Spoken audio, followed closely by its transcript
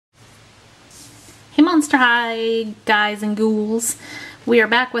Monster High, guys and ghouls. We are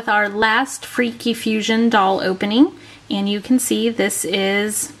back with our last Freaky Fusion doll opening, and you can see this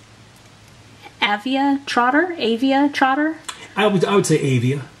is Avea Trotter. Avea Trotter. I would say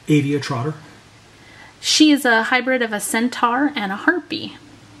Avea Trotter. She is a hybrid of a centaur and a harpy.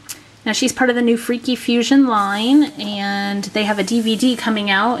 Now she's part of the new Freaky Fusion line, and they have a DVD coming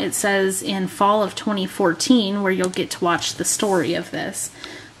out. It says in fall of 2014, where you'll get to watch the story of this.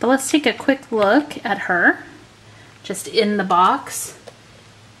 But let's take a quick look at her, just in the box.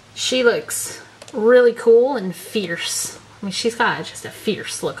 She looks really cool and fierce. I mean, she's got just a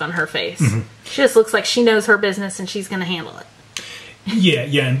fierce look on her face. Mm-hmm. She just looks like she knows her business and she's going to handle it.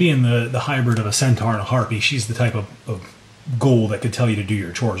 Yeah, and being the hybrid of a centaur and a harpy, she's the type of ghoul that could tell you to do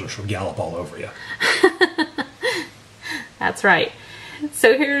your chores or she'll gallop all over you. That's right.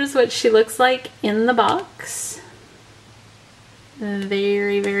 So here's what she looks like in the box.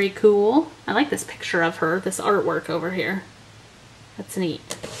 Very, very cool. I like this picture of her, this artwork over here. That's neat.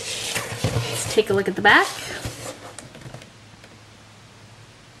 Let's take a look at the back.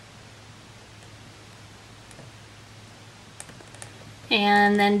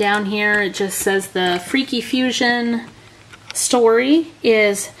 And then down here it just says the Freaky Fusion story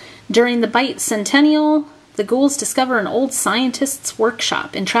is during the Bicentennial, the ghouls discover an old scientist's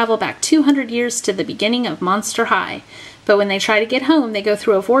workshop and travel back 200 years to the beginning of Monster High. But when they try to get home, they go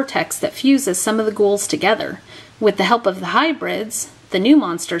through a vortex that fuses some of the ghouls together. With the help of the hybrids, the new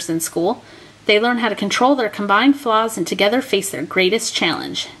monsters in school, they learn how to control their combined flaws and together face their greatest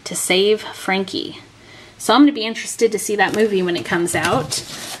challenge, to save Frankie. So I'm going to be interested to see that movie when it comes out.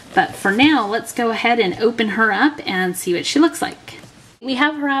 But for now, let's go ahead and open her up and see what she looks like. We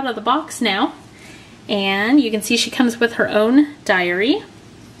have her out of the box now, and you can see she comes with her own diary.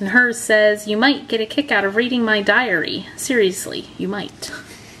 And hers says, "You might get a kick out of reading my diary. Seriously, you might."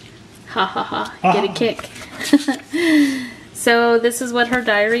 Ha ha ha, get a kick. So this is what her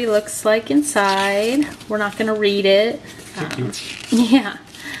diary looks like inside. We're not going to read it. Yeah.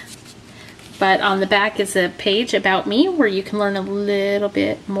 But on the back is a page about me where you can learn a little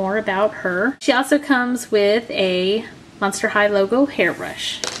bit more about her. She also comes with a Monster High logo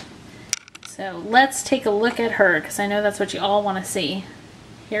hairbrush. So let's take a look at her, because I know that's what you all want to see.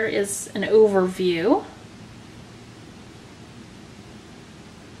 Here is an overview.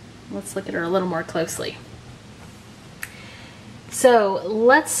 Let's look at her a little more closely. So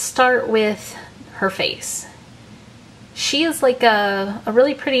let's start with her face. She is like a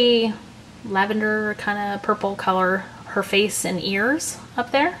really pretty lavender kind of purple color, her face and ears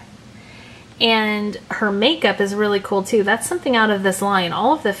up there. And her makeup is really cool too. That's something out of this line.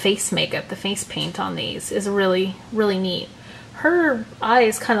 All of the face makeup, the face paint on these is really, really neat. Her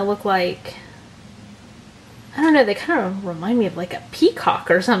eyes kind of look like, I don't know, they kind of remind me of like a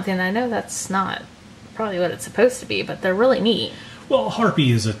peacock or something. I know that's not probably what it's supposed to be, but they're really neat. Well, harpy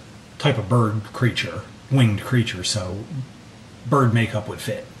is a type of bird creature, winged creature, so bird makeup would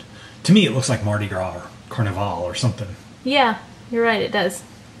fit. To me, it looks like Mardi Gras or Carnival or something. Yeah, you're right, it does.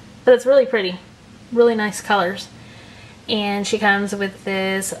 But it's really pretty. Really nice colors. And she comes with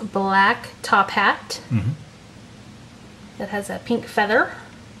this black top hat. Mm-hmm. That has a pink feather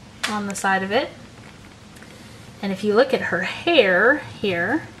on the side of it. And if you look at her hair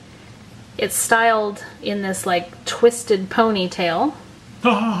here, it's styled in this like twisted ponytail.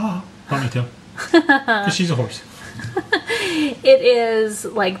 Ponytail. Because she's a horse. It is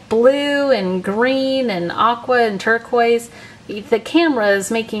like blue and green and aqua and turquoise. The camera is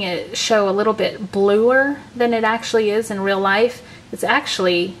making it show a little bit bluer than it actually is in real life. It's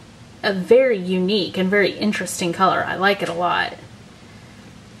actually a very unique and very interesting color. I like it a lot.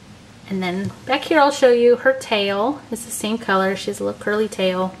 And then back here I'll show you her tail. It's the same color. She has a little curly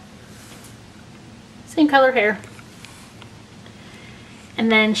tail. Same color hair.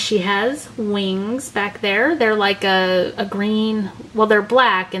 And then she has wings back there. They're like a green, well, they're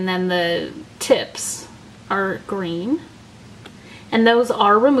black, and then the tips are green. And those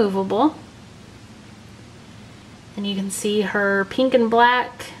are removable. And you can see her pink and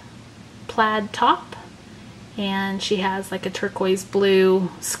black plaid top. And she has like a turquoise blue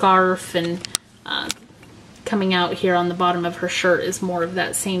scarf, and coming out here on the bottom of her shirt is more of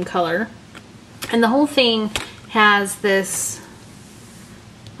that same color. And the whole thing has this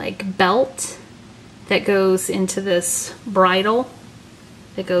like belt that goes into this bridle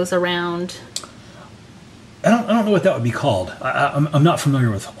that goes around. I don't know what that would be called. I'm not familiar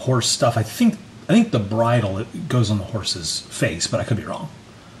with horse stuff. I think the bridle, it goes on the horse's face, but I could be wrong.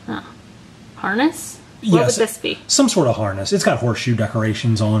 Oh. Harness? Yes, what would this be? Some sort of harness. It's got horseshoe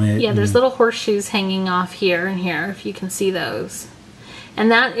decorations on it. Yeah, there's little horseshoes hanging off here and here, if you can see those. And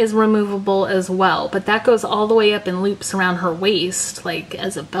that is removable as well, but that goes all the way up and loops around her waist, like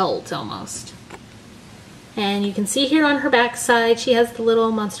as a belt almost. And you can see here on her back side, she has the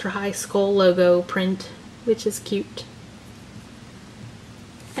little Monster High skull logo print, which is cute.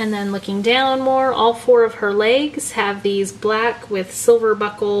 And then looking down more, all 4 of her legs have these black with silver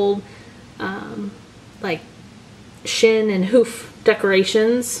buckled, like shin and hoof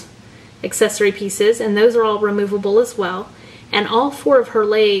decorations, accessory pieces, and those are all removable as well. And all 4 of her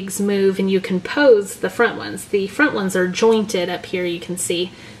legs move, and you can pose the front ones. The front ones are jointed up here, you can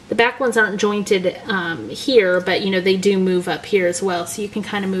see. The back ones aren't jointed here, but you know, they do move up here as well, so you can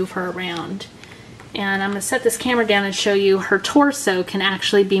kind of move her around. And I'm going to set this camera down and show you her torso can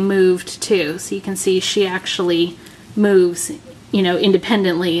actually be moved too. So you can see she actually moves, you know,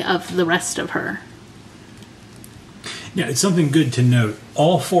 independently of the rest of her. Yeah, it's something good to note.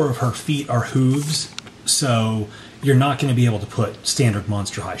 All 4 of her feet are hooves, so you're not going to be able to put standard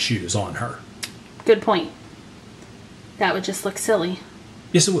Monster High shoes on her. Good point. That would just look silly.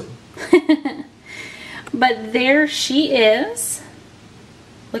 Yes, it would. But there she is.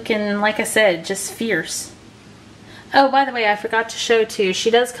 Looking, like I said, just fierce. Oh, by the way, I forgot to show too,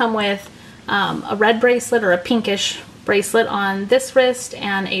 she does come with a red bracelet or a pinkish bracelet on this wrist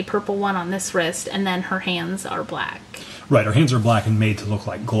and a purple one on this wrist, and then her hands are black. Right, her hands are black and made to look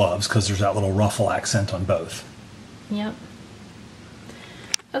like gloves because there's that little ruffle accent on both. Yep.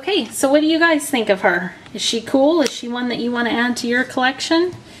 Okay, so what do you guys think of her? Is she cool? Is she one that you want to add to your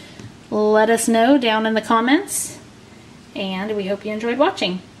collection? Let us know down in the comments. And we hope you enjoyed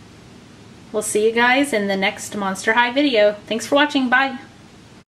watching. We'll see you guys in the next Monster High video. Thanks for watching. Bye.